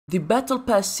The Battle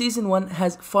Pass Season 1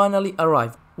 has finally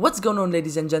arrived. What's going on,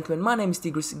 ladies and gentlemen? My name is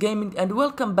CTigirsGaming and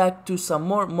welcome back to some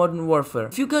more Modern Warfare.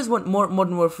 If you guys want more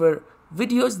Modern Warfare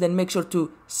videos, then make sure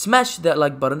to smash that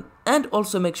like button and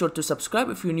also make sure to subscribe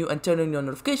if you're new and turn on your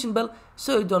notification bell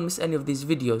so you don't miss any of these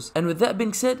videos. And with that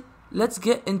being said, let's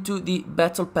get into the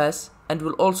Battle Pass and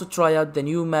we'll also try out the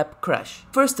new map Crash.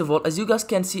 First of all, as you guys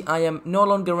can see, I am no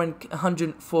longer rank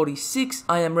 146,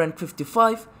 I am rank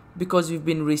 55 because we've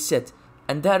been reset.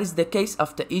 And that is the case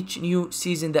after each new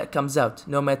season that comes out.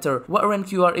 No matter what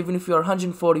rank you are, even if you are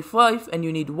 145 and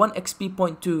you need 1 XP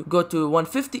point to go to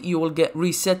 150, you will get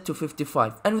reset to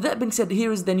 55. And with that being said,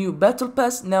 here is the new Battle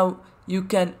Pass. Now you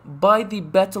can buy the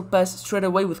Battle Pass straight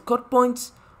away with COD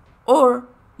points, or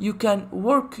you can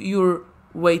work your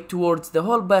way towards the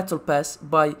whole Battle Pass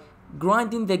by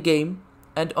grinding the game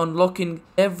and unlocking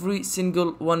every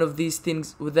single one of these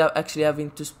things without actually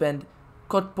having to spend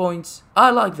COD points. I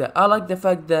like that. I like the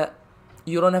fact that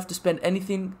you don't have to spend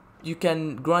anything. You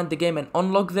can grind the game and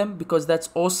unlock them because that's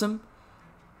awesome.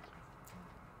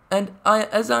 And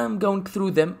as I am going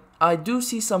through them, I do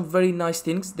see some very nice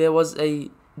things. There was a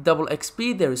double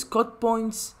XP, there is COD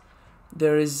points,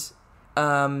 there is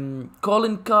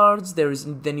calling cards, there is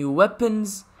the new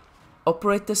weapons,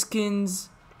 operator skins.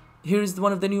 Here is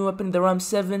one of the new weapons, the Ram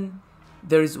 7.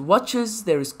 There is watches,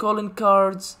 there is calling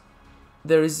cards,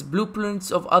 there is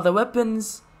blueprints of other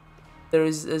weapons, there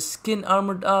is a skin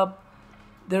armored up,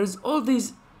 there is all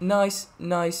these nice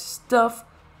stuff.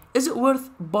 Is it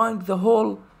worth buying the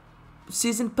whole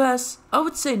season pass? I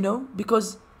would say no,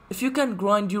 because if you can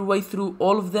grind your way through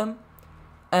all of them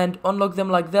and unlock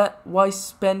them like that, why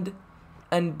spend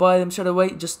and buy them straight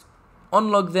away? Just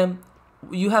unlock them.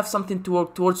 You have something to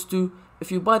work towards too.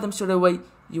 If you buy them straight away,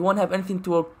 you won't have anything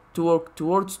to work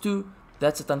towards too.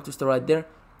 That's a tongue twister right there.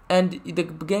 And the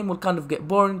game will kind of get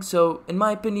boring. So in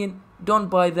my opinion, don't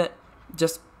buy that.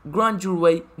 Just grind your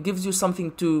way. It gives you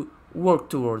something to work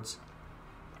towards.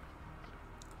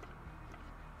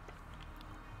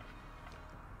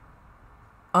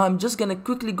 I'm just gonna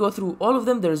quickly go through all of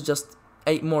them. There's just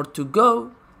 8 more to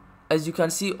go. As you can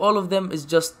see, all of them is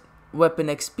just weapon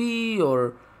XP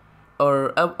or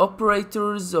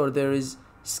operators, or there is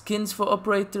skins for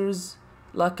operators.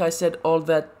 Like I said, all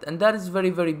that, and that is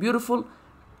very beautiful.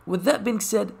 With that being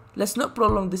said, let's not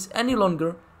prolong this any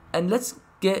longer and let's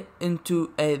get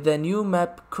into the new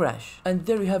map Crash. And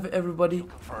there you have it, everybody.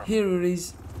 Here it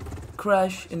is,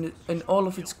 Crash in all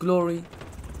of its glory.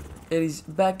 It is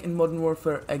back in Modern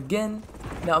Warfare again.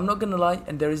 Now I'm not gonna lie,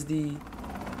 and there is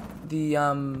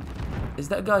is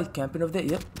that guy camping over there?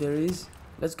 Yep, there he is.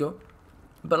 Let's go.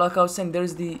 But like I was saying, there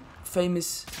is the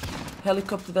famous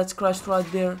helicopter that's crashed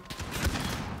right there.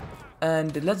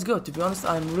 And let's go. To be honest,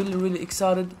 I'm really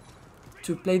excited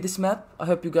to play this map. I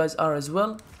hope you guys are as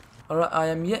well. Alright, I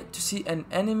am yet to see an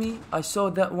enemy. I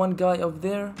saw that one guy over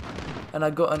there and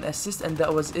I got an assist, and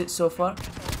that was it so far.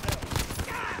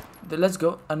 Let's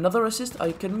go. Another assist? Are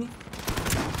you kidding me?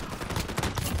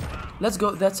 Let's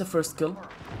go. That's a first kill.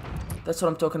 That's what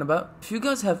I'm talking about. If you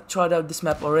guys have tried out this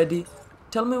map already,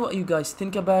 tell me what you guys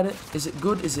think about it. Is it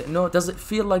good? Is it no? Does it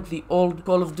feel like the old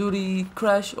Call of Duty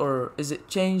Crash, or is it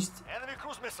changed? Enemy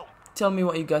cruise missile. Tell me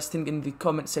what you guys think in the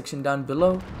comment section down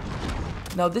below.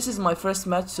 Now this is my first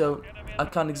match, so I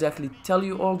can't exactly tell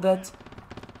you all that,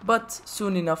 but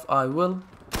soon enough I will.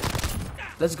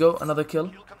 Let's go. Another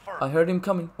kill. I heard him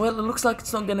coming. Well, it looks like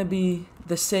it's not gonna be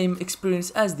the same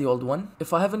experience as the old one.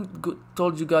 If I haven't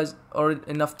told you guys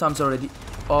enough times already.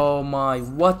 Oh my,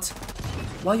 what?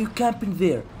 Why are you camping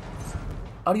there?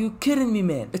 Are you kidding me,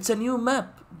 man? It's a new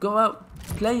map. Go out,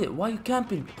 play it. Why are you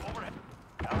camping?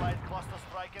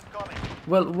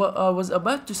 Well, what I was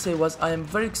about to say was I am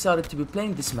very excited to be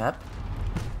playing this map,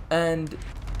 and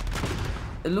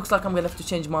it looks like I'm gonna have to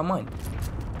change my mind.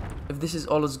 If this is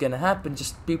always gonna happen,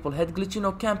 just people head glitching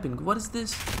or camping. What is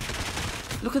this?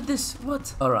 Look at this.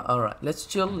 What? Alright. Let's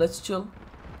chill.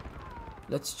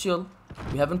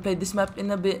 We haven't played this map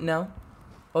in a bit now.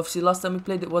 Obviously, last time we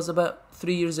played it was about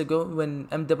 3 years ago when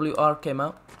MWR came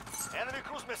out. Enemy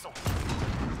cruise missile.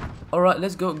 Alright,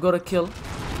 let's go. Got a kill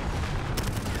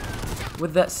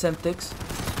with that Semtex.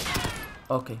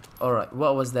 Okay, alright.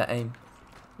 What was that aim?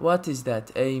 What is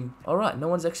that aim? Alright, no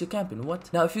one's actually camping.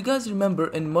 What? Now, if you guys remember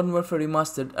in Modern Warfare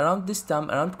Remastered, around this time,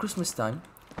 around Christmas time,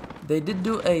 they did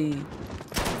do a...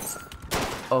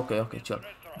 Okay, chill.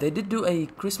 They did do a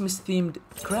Christmas themed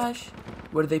Crash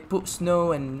where they put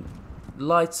snow and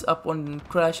lights up on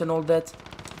Crash and all that.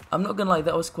 I'm not gonna lie,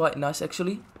 that was quite nice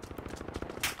actually.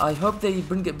 I hope they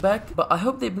bring it back, but I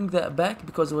hope they bring that back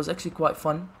because it was actually quite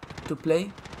fun to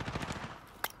play.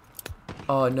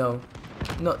 Oh no,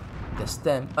 not the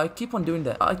stem. I keep on doing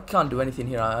that. I can't do anything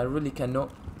here. I really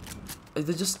cannot. Is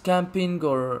it just camping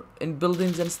or in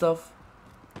buildings and stuff?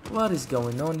 What is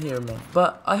going on here, man?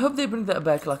 But I hope they bring that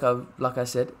back, like I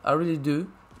said. I really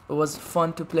do. It was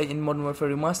fun to play in Modern Warfare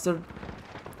Remastered.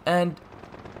 And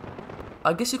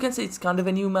I guess you can say it's kind of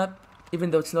a new map.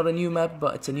 Even though it's not a new map,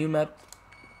 but it's a new map.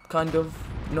 Kind of.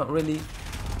 Not really.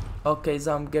 Okay,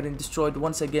 so I'm getting destroyed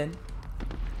once again.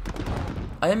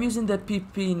 I am using the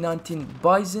PP-19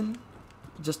 Bison.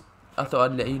 Just, I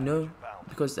thought I'd let you know.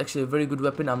 Because it's actually a very good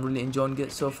weapon. I'm really enjoying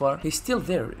it so far. He's still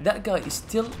there. That guy is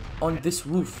still on this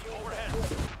roof.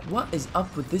 What is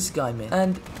up with this guy, man?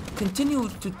 And continue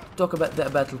to talk about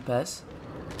that battle pass.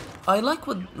 I like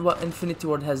what Infinity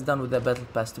Ward has done with that battle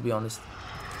pass, to be honest.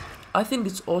 I think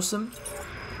it's awesome.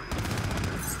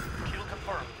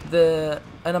 And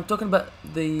I'm talking about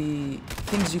the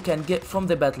things you can get from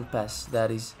the battle pass,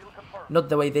 that is. Not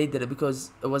the way they did it,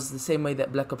 because it was the same way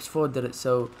that Black Ops 4 did it,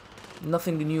 so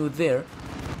nothing new there.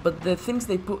 But the things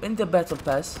they put in the battle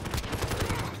pass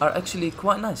are actually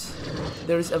quite nice.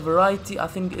 There is a variety. I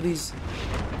think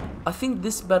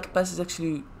this battle pass is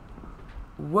actually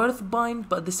worth buying,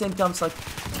 but at the same time it's like,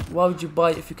 why would you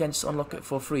buy it if you can just unlock it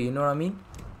for free, you know what I mean?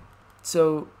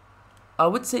 So I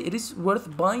would say it is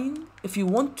worth buying if you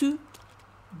want to,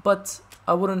 but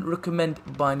I wouldn't recommend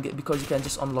buying it because you can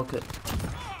just unlock it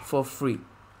for free.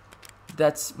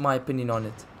 That's my opinion on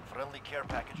it.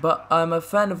 But I'm a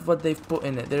fan of what they've put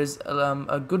in it. There's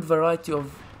a good variety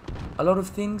of a lot of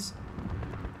things,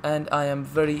 and I am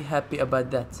very happy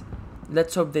about that.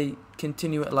 Let's hope they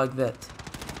continue it like that.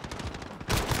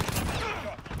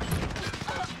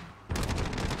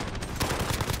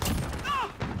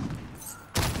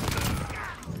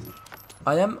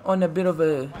 I am on a bit of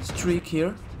a streak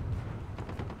here.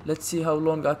 Let's see how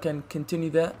long I can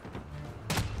continue that.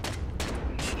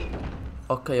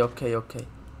 Okay.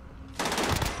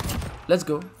 Let's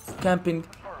go. Camping.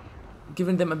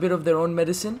 Giving them a bit of their own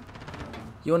medicine.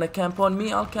 You wanna camp on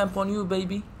me? I'll camp on you,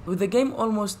 baby. With the game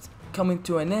almost coming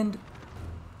to an end,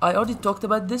 I already talked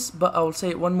about this, but I will say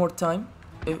it one more time,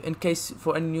 in case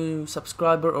for any new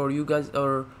subscriber or you guys,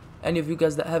 or any of you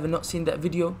guys that have not seen that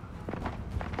video.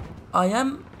 I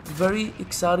am very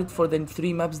excited for the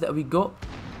 3 maps that we got,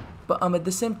 but I'm at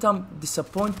the same time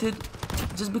disappointed,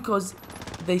 just because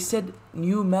they said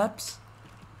new maps,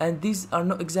 and these are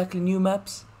not exactly new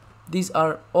maps. These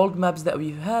are old maps that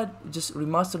we've had, just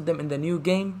remastered them in the new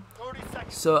game.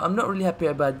 So I'm not really happy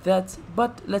about that,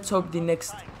 but let's hope the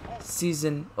next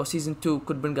season or season 2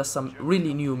 could bring us some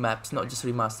really new maps, not just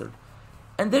remastered.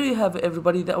 And there you have it,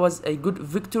 everybody. That was a good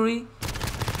victory.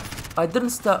 I didn't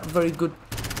start very good,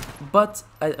 but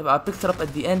I picked it up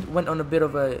at the end, went on a bit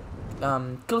of a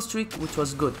kill streak, which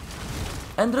was good.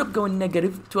 Ended up going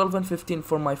negative 12 and 15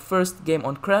 for my first game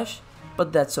on Crash,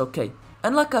 but that's okay.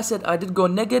 And like I said, I did go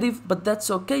negative, but that's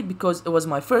okay because it was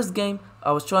my first game.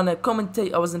 I was trying to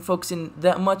commentate, I wasn't focusing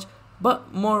that much,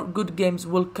 but more good games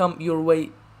will come your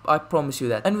way, I promise you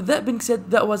that. And with that being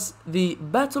said, that was the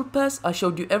Battle Pass. I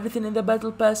showed you everything in the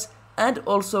Battle Pass, and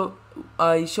also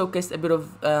I showcased a bit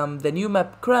of the new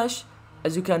map Crash.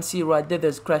 As you can see right there,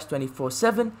 there's Crash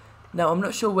 24/7. Now I'm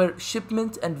not sure where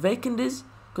Shipment and Vacant is,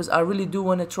 because I really do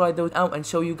want to try those out and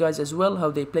show you guys as well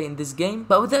how they play in this game.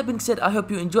 But with that being said, I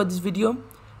hope you enjoyed this video.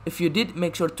 If you did,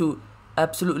 make sure to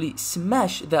absolutely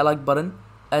smash that like button,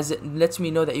 as it lets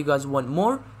me know that you guys want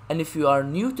more. And if you are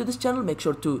new to this channel, make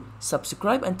sure to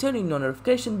subscribe and turn on the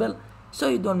notification bell so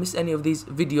you don't miss any of these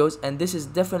videos. And this is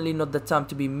definitely not the time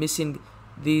to be missing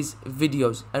these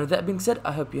videos. And with that being said,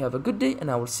 I hope you have a good day, and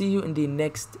I will see you in the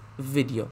next video.